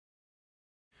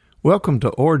Welcome to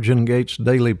Origin Gate's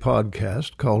daily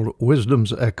podcast called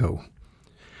Wisdom's Echo.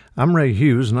 I'm Ray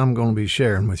Hughes, and I'm going to be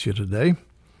sharing with you today.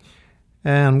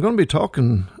 And I'm going to be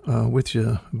talking with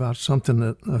you about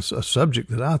something a subject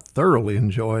that I thoroughly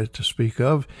enjoy to speak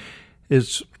of. I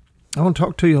want to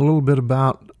talk to you a little bit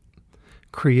about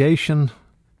creation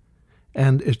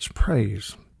and its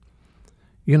praise.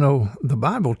 You know, the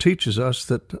Bible teaches us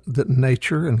that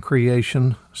nature and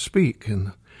creation speak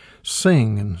and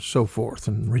sing and so forth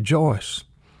and rejoice.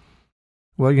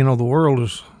 Well, you know, the world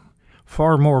is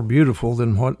far more beautiful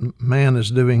than what man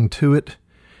is doing to it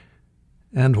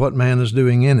and what man is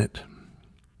doing in it.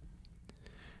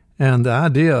 And the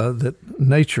idea that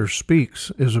nature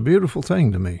speaks is a beautiful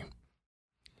thing to me.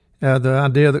 The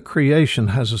idea that creation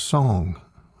has a song,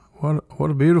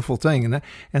 what a beautiful thing.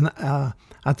 And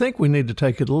I think we need to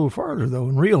take it a little further, though,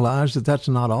 and realize that that's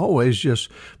not always just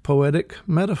poetic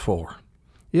metaphor.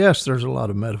 Yes, there's a lot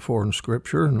of metaphor in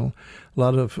Scripture and a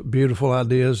lot of beautiful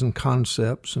ideas and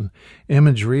concepts and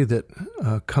imagery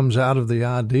that comes out of the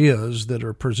ideas that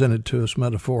are presented to us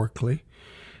metaphorically.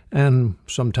 And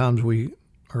sometimes we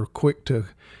are quick to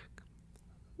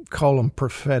call them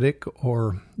prophetic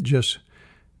or just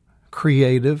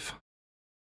creative.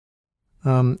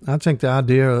 I think the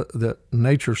idea that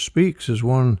nature speaks is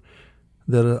one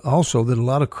that a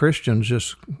lot of Christians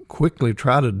just quickly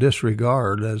try to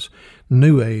disregard as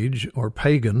New Age or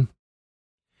pagan.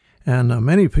 And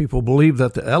many people believe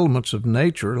that the elements of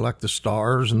nature, like the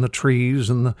stars and the trees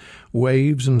and the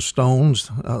waves and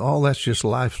stones, all that's just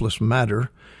lifeless matter,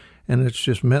 and it's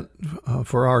just meant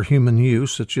for our human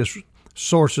use. It's just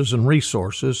sources and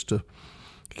resources to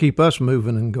keep us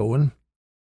moving and going.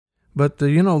 But,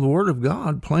 the Word of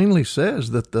God plainly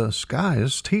says that the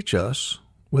skies teach us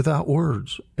without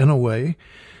words in a way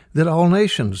that all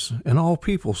nations and all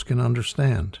peoples can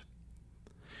understand.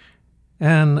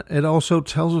 And it also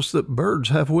tells us that birds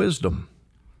have wisdom,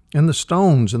 and the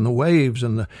stones and the waves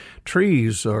and the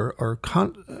trees are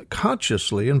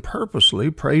consciously and purposely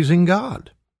praising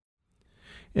God.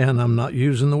 And I'm not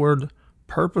using the word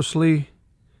purposely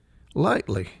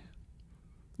lightly.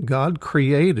 God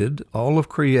created all of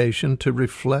creation to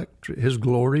reflect His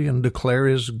glory and declare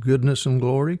His goodness and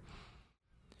glory.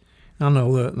 I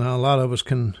know that now a lot of us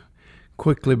can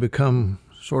quickly become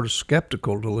sort of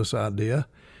skeptical to this idea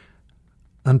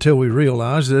until we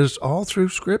realize that it's all through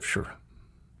Scripture.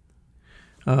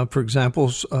 For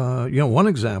example, one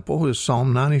example is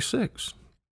Psalm 96.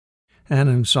 And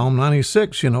in Psalm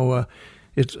 96,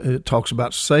 it talks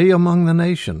about, say among the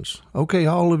nations. Okay,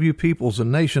 all of you peoples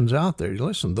and nations out there,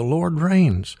 listen, the Lord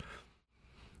reigns.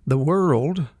 The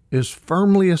world is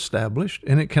firmly established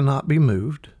and it cannot be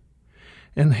moved,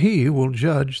 and He will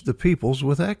judge the peoples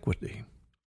with equity.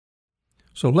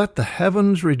 So let the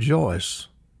heavens rejoice.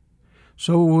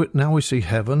 So now we see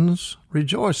heavens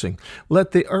rejoicing.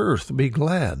 Let the earth be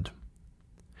glad.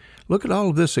 Look at all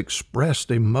of this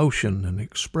expressed emotion and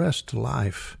expressed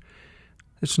life.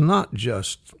 It's not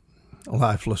just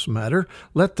lifeless matter.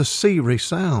 Let the sea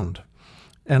resound,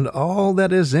 and all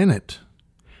that is in it.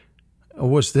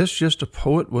 Was this just a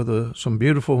poet with some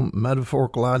beautiful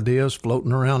metaphorical ideas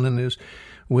floating around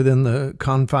within the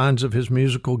confines of his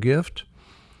musical gift?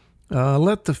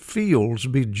 Let the fields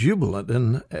be jubilant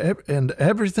and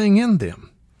everything in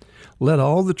them. Let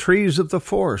all the trees of the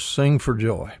forest sing for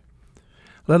joy.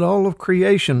 Let all of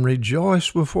creation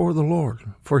rejoice before the Lord,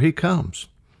 for He comes.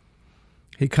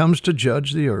 He comes to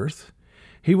judge the earth.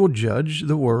 He will judge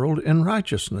the world in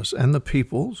righteousness and the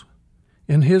peoples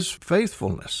in His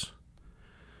faithfulness.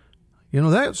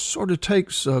 That sort of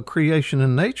takes creation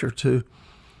and nature to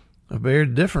a very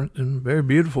different and very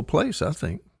beautiful place, I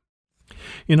think.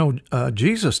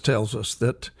 Jesus tells us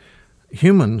that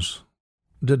humans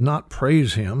did not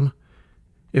praise Him.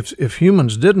 If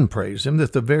humans didn't praise Him,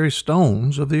 that the very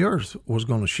stones of the earth was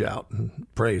going to shout and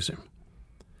praise Him.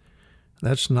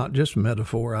 That's not just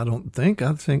metaphor, I don't think.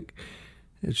 I think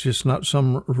it's just not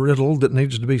some riddle that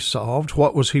needs to be solved.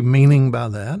 What was He meaning by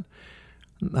that?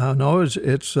 No,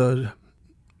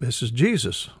 this is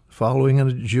Jesus following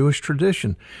a Jewish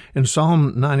tradition. In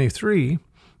Psalm 93,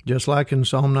 just like in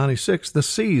Psalm 96, the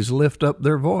seas lift up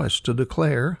their voice to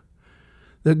declare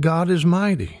that God is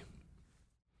mighty.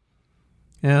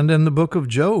 And in the book of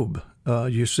Job,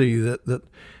 you see that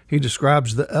he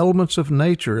describes the elements of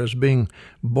nature as being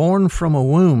born from a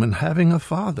womb and having a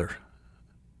father.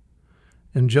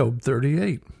 In Job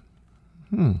 38.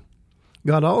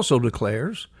 God also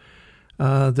declares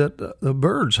that the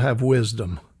birds have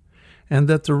wisdom and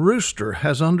that the rooster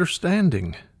has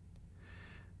understanding.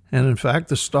 And in fact,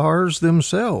 the stars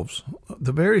themselves,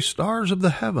 the very stars of the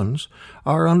heavens,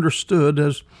 are understood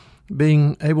as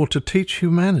being able to teach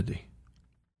humanity.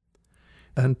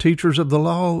 And teachers of the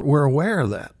law were aware of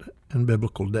that in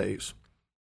biblical days.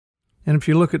 And if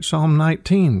you look at Psalm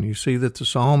 19, you see that the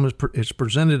psalm is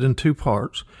presented in two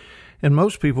parts. And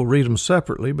most people read them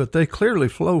separately, but they clearly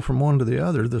flow from one to the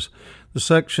other. The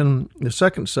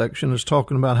second section is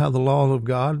talking about how the law of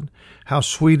God, how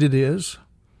sweet it is,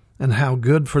 and how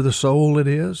good for the soul it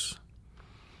is.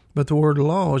 But the word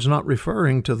law is not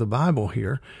referring to the Bible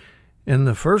here. In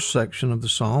the first section of the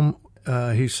psalm,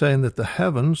 he's saying that the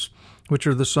heavens, which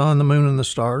are the sun, the moon, and the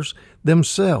stars,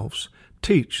 themselves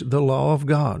teach the law of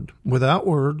God without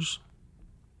words.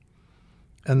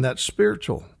 And that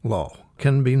spiritual law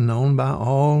can be known by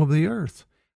all of the earth.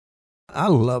 I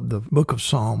love the book of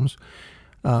Psalms,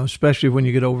 especially when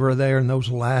you get over there in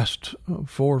those last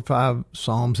 4 or 5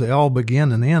 Psalms. They all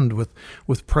begin and end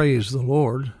with praise the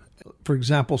Lord. For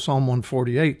example, Psalm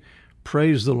 148,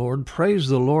 praise the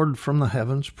Lord from the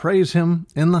heavens, praise him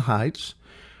in the heights,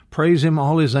 praise him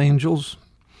all his angels,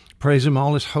 praise him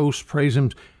all his hosts, praise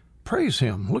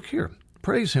him, look here,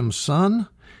 praise him sun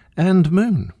and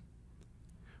moon.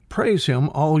 Praise him,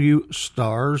 all you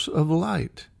stars of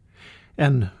light.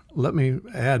 And let me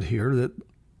add here that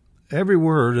every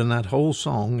word in that whole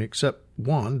song, except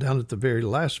one, down at the very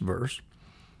last verse,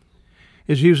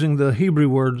 is using the Hebrew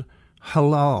word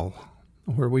halal,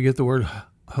 where we get the word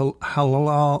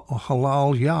halal,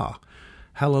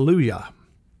 hallelujah.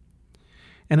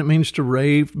 And it means to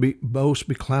rave, boast,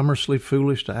 be clamorously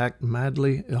foolish, to act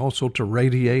madly, also to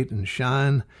radiate and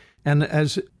shine. And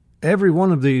as every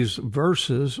one of these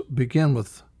verses begin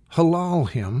with halal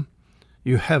him,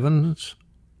 you heavens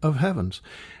of heavens,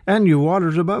 and you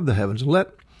waters above the heavens. Let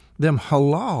them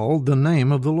halal the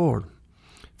name of the Lord.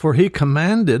 For he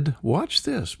commanded, watch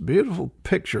this, beautiful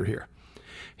picture here.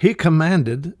 He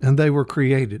commanded, and they were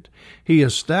created. He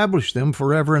established them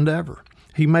forever and ever.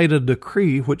 He made a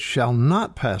decree which shall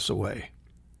not pass away.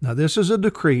 Now this is a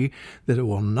decree that it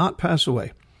will not pass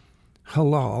away.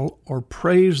 Halal, or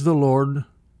praise the Lord,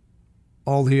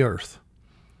 all the earth,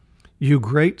 you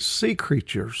great sea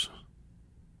creatures,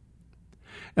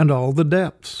 and all the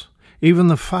depths, even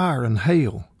the fire and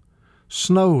hail,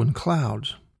 snow and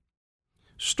clouds,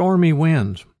 stormy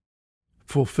winds,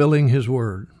 fulfilling his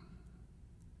word,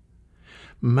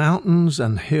 mountains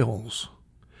and hills,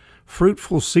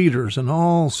 fruitful cedars and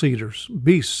all cedars,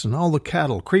 beasts and all the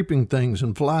cattle, creeping things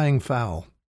and flying fowl,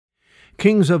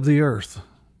 kings of the earth,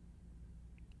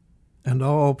 and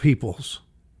all peoples,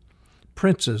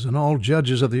 princes and all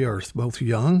judges of the earth, both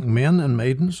young men and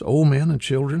maidens, old men and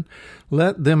children,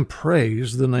 let them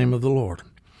praise the name of the Lord.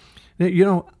 You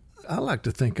know, I like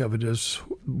to think of it as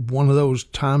one of those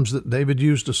times that David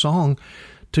used a song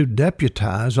to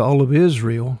deputize all of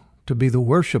Israel to be the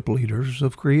worship leaders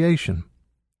of creation.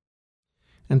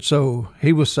 And so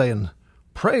he was saying,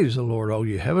 praise the Lord, all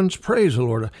you heavens, praise the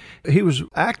Lord. He was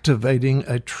activating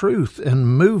a truth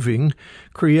and moving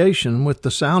creation with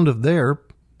the sound of their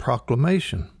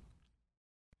proclamation.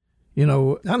 You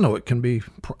know, I know it can be,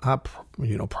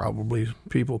 probably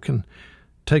people can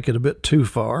take it a bit too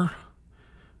far,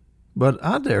 but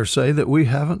I dare say that we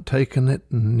haven't taken it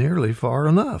nearly far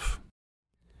enough.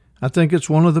 I think it's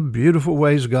one of the beautiful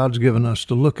ways God's given us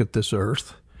to look at this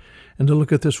earth and to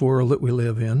look at this world that we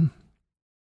live in,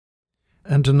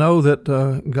 and to know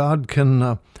that God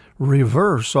can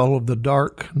reverse all of the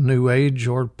dark New Age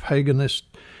or paganist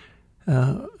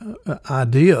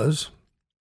ideas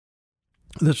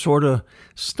that sort of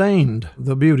stained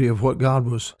the beauty of what God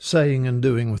was saying and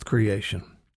doing with creation.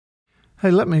 Hey,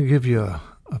 let me give you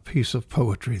a piece of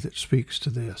poetry that speaks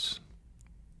to this.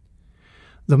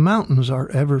 The mountains are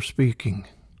ever speaking,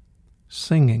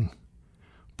 singing,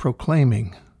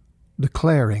 proclaiming,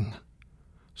 declaring,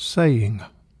 saying.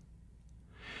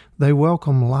 They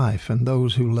welcome life and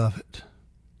those who love it.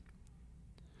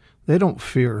 They don't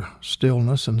fear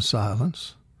stillness and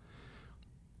silence.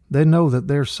 They know that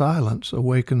their silence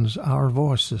awakens our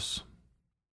voices.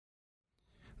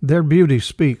 Their beauty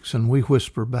speaks and we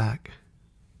whisper back.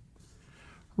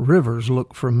 Rivers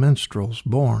look for minstrels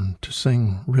born to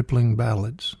sing rippling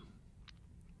ballads.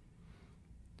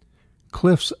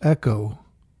 Cliff's echo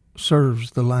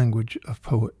serves the language of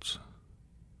poets.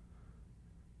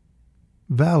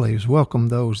 Valleys welcome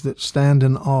those that stand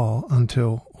in awe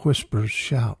until whispers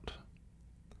shout.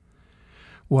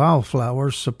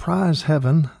 Wildflowers surprise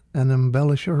heaven and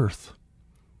embellish earth.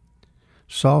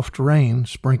 Soft rain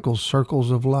sprinkles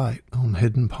circles of light on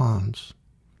hidden ponds.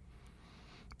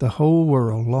 The whole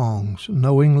world longs,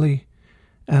 knowingly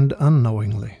and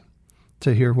unknowingly,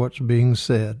 to hear what's being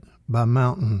said by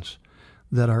mountains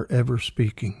that are ever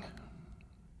speaking.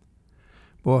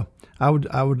 Boy, I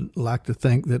would like to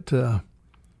think that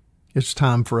it's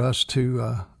time for us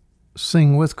to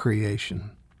sing with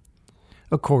creation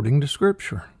according to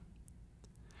Scripture.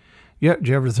 Yeah,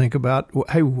 do you ever think about,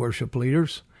 hey, worship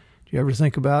leaders, do you ever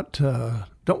think about,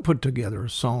 don't put together a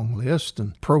song list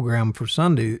and program for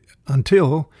Sunday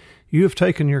until you have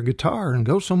taken your guitar and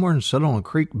go somewhere and sit on a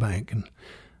creek bank and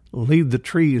lead the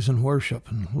trees in worship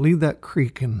and lead that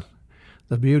creek in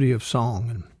the beauty of song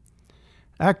and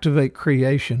activate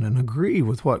creation and agree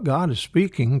with what God is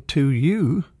speaking to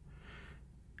you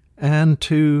and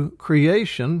to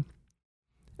creation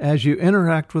as you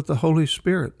interact with the Holy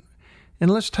Spirit. And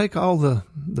let's take all the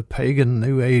pagan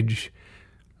New Age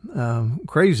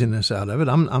craziness out of it.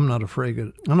 I'm not afraid of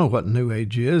it. I know what New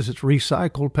Age is. It's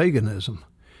recycled paganism.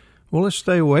 Well, let's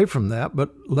stay away from that,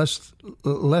 but let's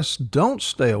don't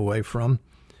stay away from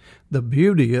the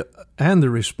beauty and the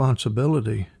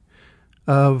responsibility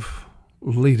of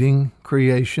leading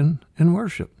creation in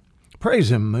worship.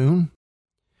 Praise Him, moon.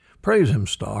 Praise Him,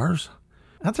 stars.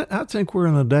 I think we're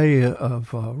in a day of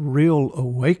real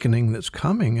awakening that's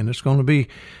coming, and it's going to be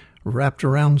wrapped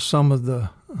around some of the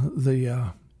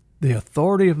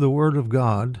authority of the Word of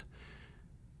God,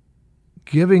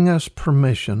 giving us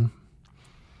permission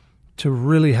to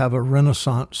really have a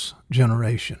Renaissance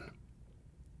generation,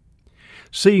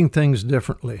 seeing things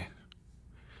differently,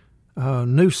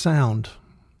 new sound,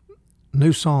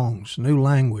 new songs, new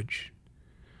language,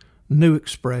 new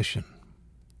expression.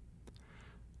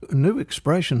 New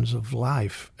expressions of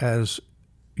life as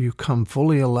you come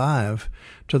fully alive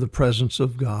to the presence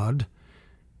of God,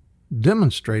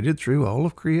 demonstrated through all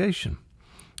of creation.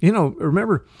 You know,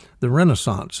 remember the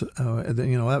Renaissance,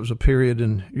 that was a period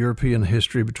in European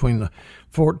history between the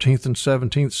 14th and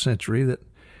 17th century that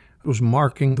was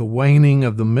marking the waning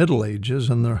of the Middle Ages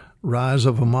and the rise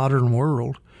of a modern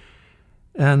world.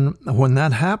 And when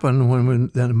that happened, when we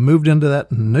then moved into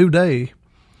that new day,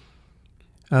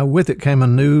 with it came a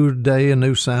new day, a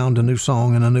new sound, a new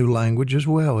song, and a new language as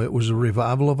well. It was a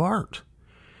revival of art.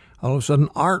 All of a sudden,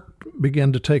 art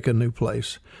began to take a new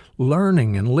place.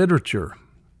 Learning and literature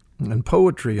and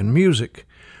poetry and music,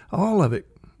 all of it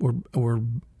were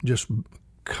just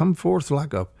come forth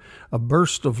like a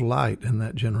burst of light in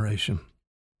that generation.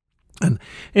 And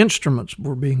instruments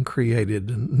were being created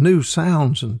and new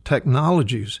sounds and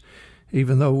technologies,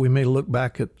 even though we may look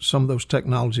back at some of those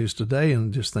technologies today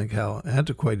and just think how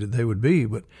antiquated they would be.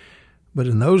 But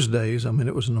in those days, I mean,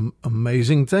 it was an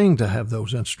amazing thing to have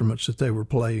those instruments that they were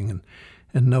playing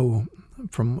and know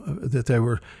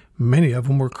that many of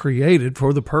them were created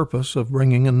for the purpose of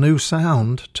bringing a new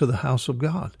sound to the house of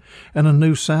God and a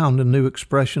new sound and new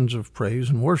expressions of praise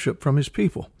and worship from His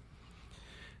people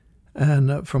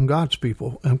and from God's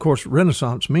people. And of course,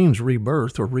 Renaissance means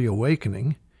rebirth or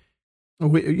reawakening.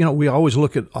 We always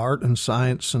look at art and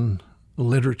science and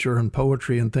literature and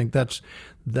poetry and think that's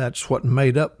what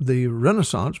made up the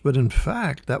Renaissance, but in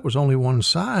fact, that was only one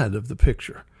side of the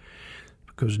picture.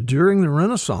 Because during the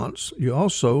Renaissance,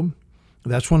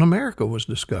 that's when America was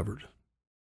discovered.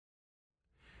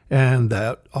 And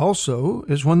that also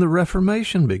is when the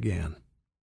Reformation began.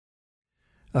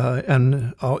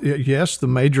 Yes, the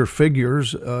major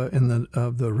figures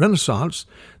of the Renaissance,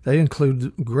 they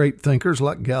include great thinkers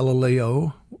like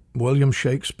Galileo, William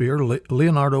Shakespeare,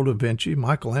 Leonardo da Vinci,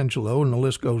 Michelangelo, and the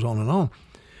list goes on and on.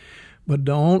 But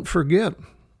don't forget,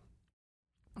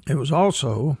 it was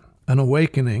also an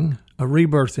awakening, a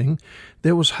rebirthing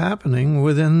that was happening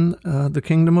within the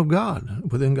kingdom of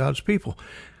God, within God's people.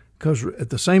 Because at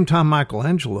the same time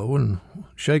Michelangelo and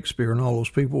Shakespeare and all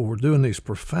those people were doing these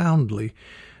profoundly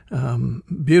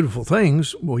beautiful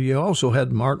things, well, you also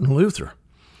had Martin Luther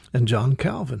and John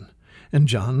Calvin and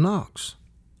John Knox,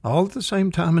 all at the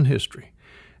same time in history,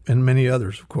 and many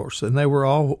others, of course. And they were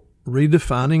all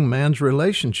redefining man's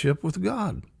relationship with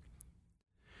God.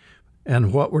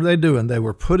 And what were they doing? They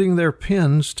were putting their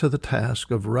pens to the task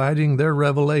of writing their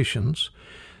revelations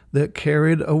that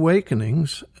carried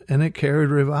awakenings and it carried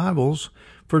revivals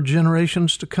for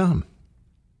generations to come.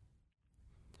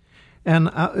 And,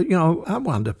 I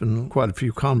wound up in quite a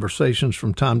few conversations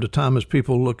from time to time as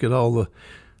people look at all the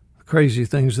crazy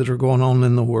things that are going on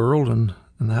in the world and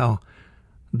how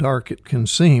dark it can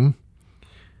seem.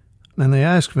 And they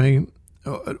ask me,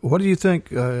 what do you think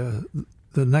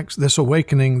this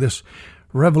awakening, this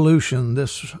revolution,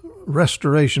 this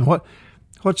restoration,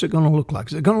 what's it going to look like?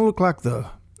 Is it going to look like the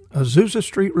Azusa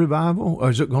Street revival? Or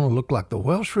is it going to look like the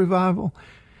Welsh revival?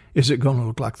 Is it going to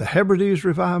look like the Hebrides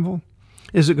revival?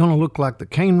 Is it going to look like the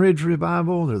Cane Ridge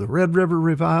revival or the Red River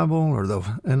revival?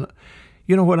 And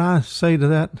you know what I say to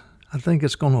that? I think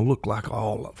it's going to look like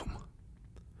all of them.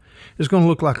 It's going to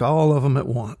look like all of them at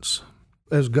once.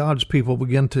 as God's people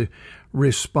begin to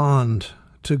respond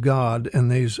to God in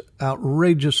these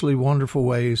outrageously wonderful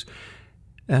ways,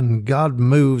 and God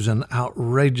moves in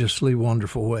outrageously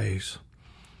wonderful ways.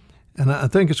 And I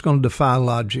think it's going to defy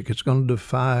logic. It's going to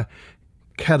defy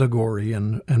category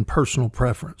and personal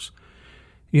preference.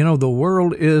 You know, the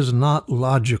world is not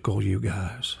logical, you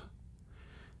guys.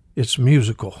 It's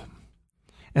musical.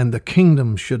 And the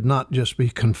kingdom should not just be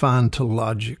confined to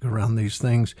logic around these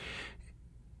things.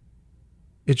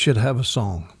 It should have a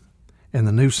song. And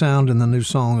the new sound and the new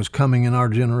song is coming in our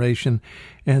generation,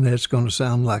 and it's going to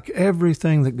sound like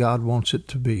everything that God wants it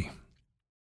to be.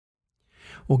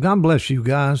 Well, God bless you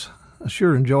guys. I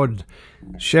sure enjoyed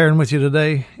sharing with you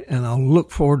today, and I'll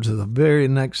look forward to the very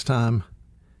next time.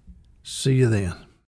 See you then.